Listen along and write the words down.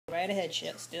right ahead,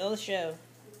 still the show.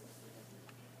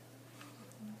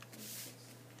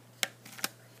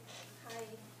 Hi,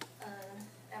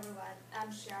 everyone.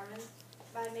 I'm Sharon.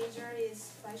 My major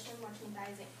is fashion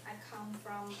merchandising. I come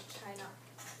from China.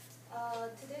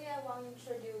 Today I want to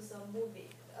introduce a movie.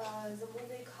 The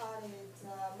movie called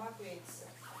Margaret.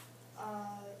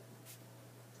 Uh,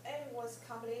 it was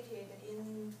completed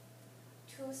in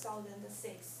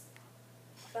 2006,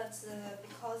 but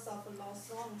because of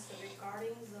lawsuits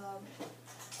regarding the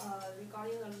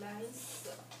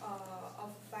length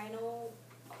of final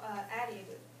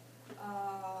edit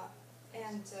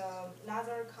and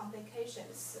other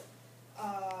complications,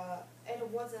 it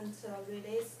wasn't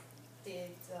released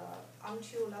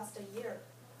until last year.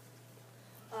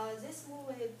 This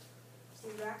movie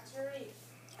director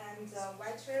and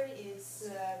writer is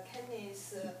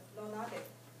Kenneth Lonergan.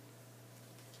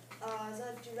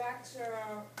 The director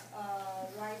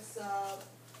writes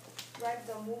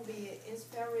the movie.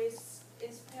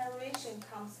 Inspiration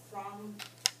comes from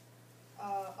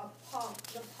a poem.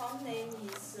 The poem name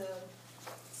is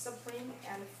Supreme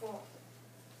and Full.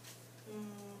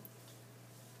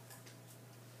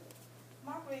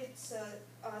 Margaret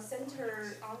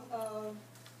centered on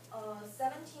a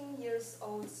 17 years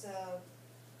old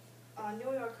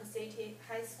New York City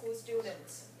high school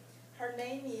student. Her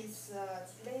name is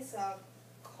Lisa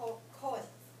Cohen,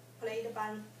 played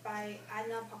by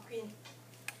Anna Paquin.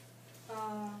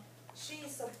 She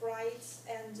is a bright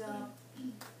and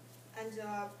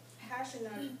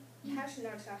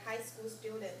passionate high school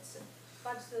student,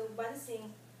 but one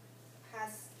thing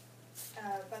has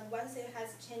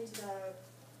changed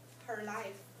her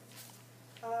life.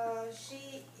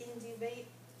 She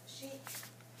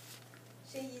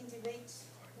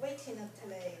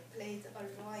inadvertently played a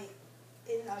role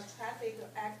in a traffic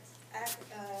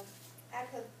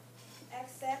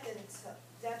accident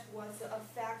that was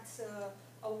affect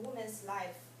a woman's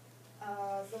life.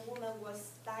 The woman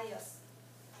was died.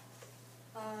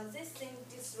 This thing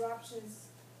disrupted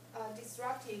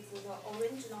the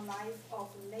original life of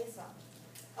Lisa.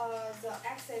 The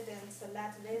accident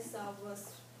led Lisa was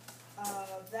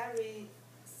very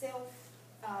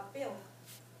self-built.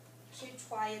 She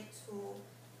tried to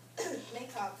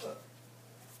make up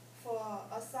for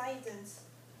accident.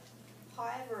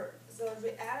 However, the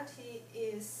reality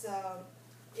is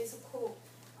cool.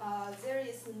 There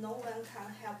is no one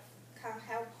can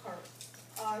help her.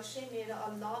 She made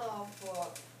a lot of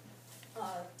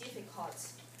difficult.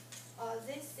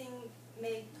 This thing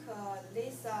make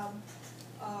Lisa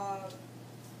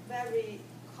very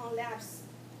collapse.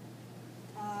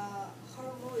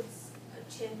 Her moods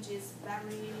changes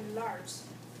very large.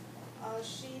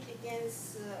 She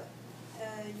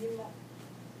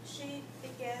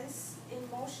begins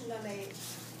emotionally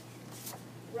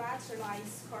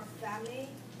radicalize her family,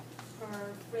 her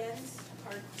friends,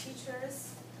 her teachers,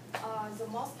 the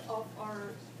most of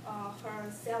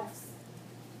herself.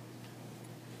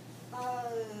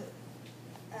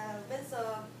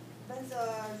 When the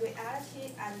reality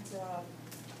and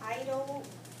idol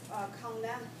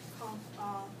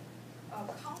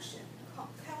caution,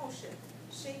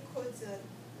 she could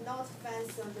not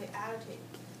face the reality.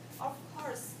 Of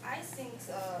course, I think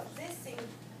this thing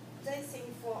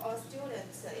for a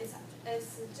student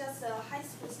is just a high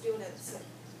school student.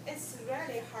 It's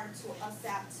really hard to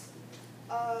accept.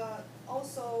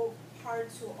 Also hard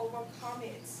to overcome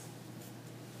it.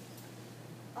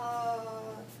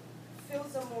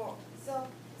 Furthermore, the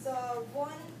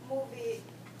one movie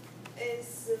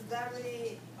is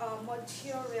very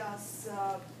materials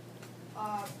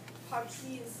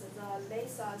portrays the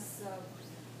Lisa's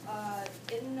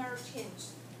inner change.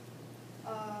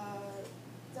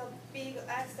 The big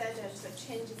accident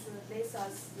changes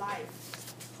Lisa's life.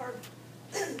 Her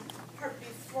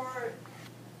before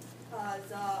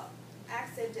the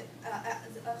accident,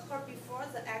 her before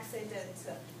the accident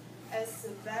is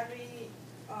very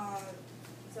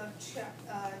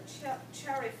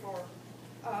cheerful.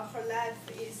 Her life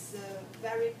is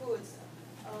very good.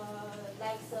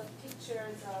 Like the picture,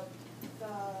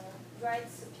 the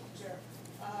right picture.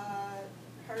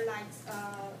 Her likes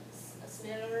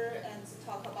Smeller and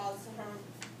talk about her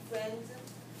friends,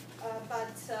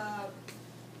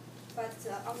 but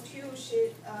until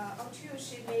she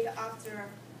made after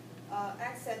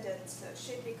accident,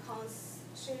 she becomes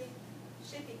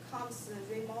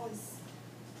remorse.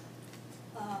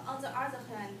 On the other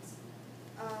hand,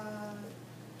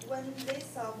 when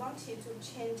Lisa wanted to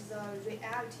change the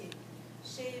reality,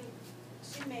 she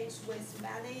met with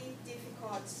many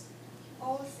difficulties.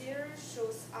 All there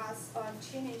shows us a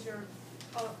teenager.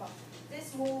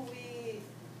 This movie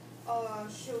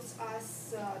shows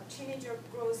us teenager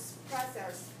growth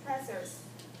pressures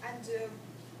and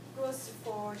growth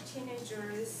for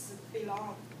teenagers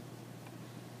belong.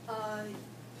 Uh,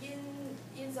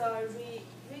 in the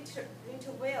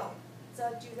interview,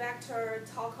 the director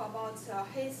talked about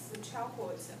his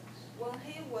childhood. When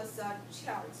he was a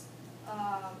child,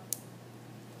 uh,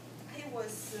 he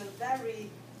was very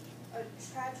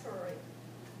treacherous.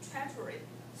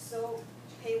 So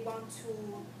he want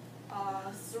to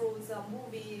through the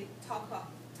movie talk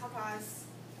us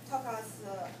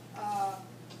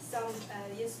some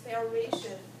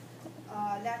inspiration.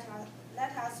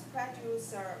 Let us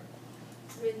produce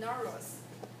renewals.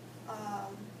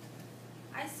 Um,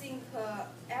 I think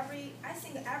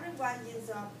everyone in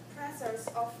the process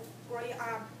of growing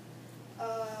up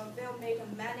will make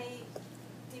many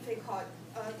difficult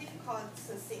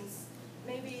things.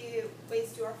 Maybe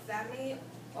with your family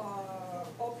or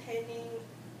opening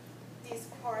these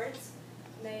parts.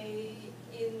 May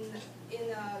in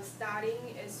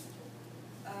studying is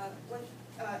what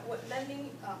learning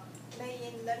may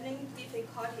in learning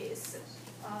difficulties.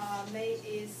 May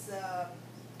is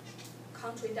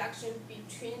contradiction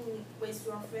between with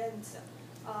your friends.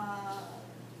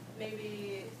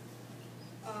 Maybe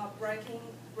breaking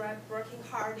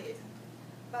hearted,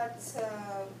 but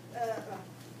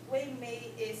women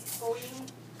is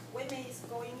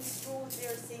going through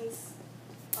their things.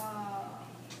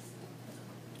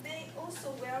 They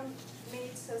also will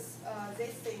meet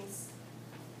these things,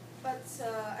 but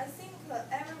I think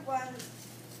everyone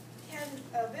can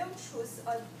will choose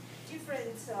a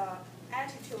different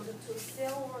attitude to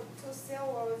sell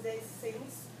all these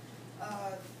things.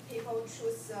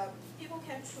 People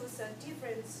can choose a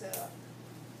different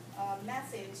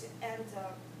message and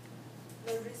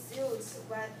the results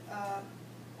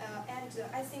and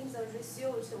I think the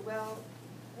result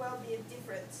will be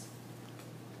different.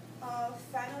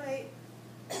 Finally,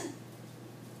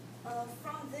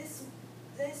 from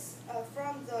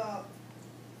the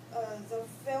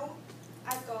film,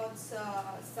 I got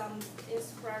some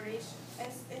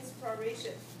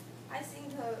inspiration. I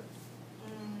think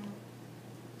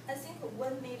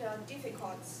when made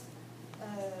difficult,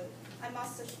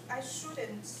 I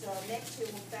shouldn't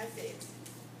negative offensive.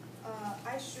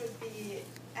 I should be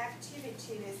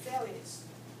activity resilient.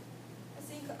 I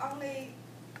think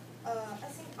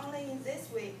only in this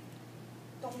way,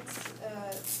 don't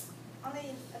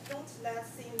let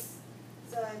things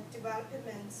the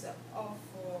development of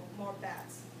more bad.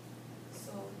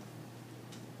 So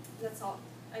that's all.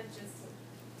 I just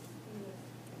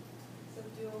so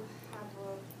do you have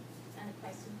any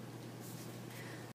question?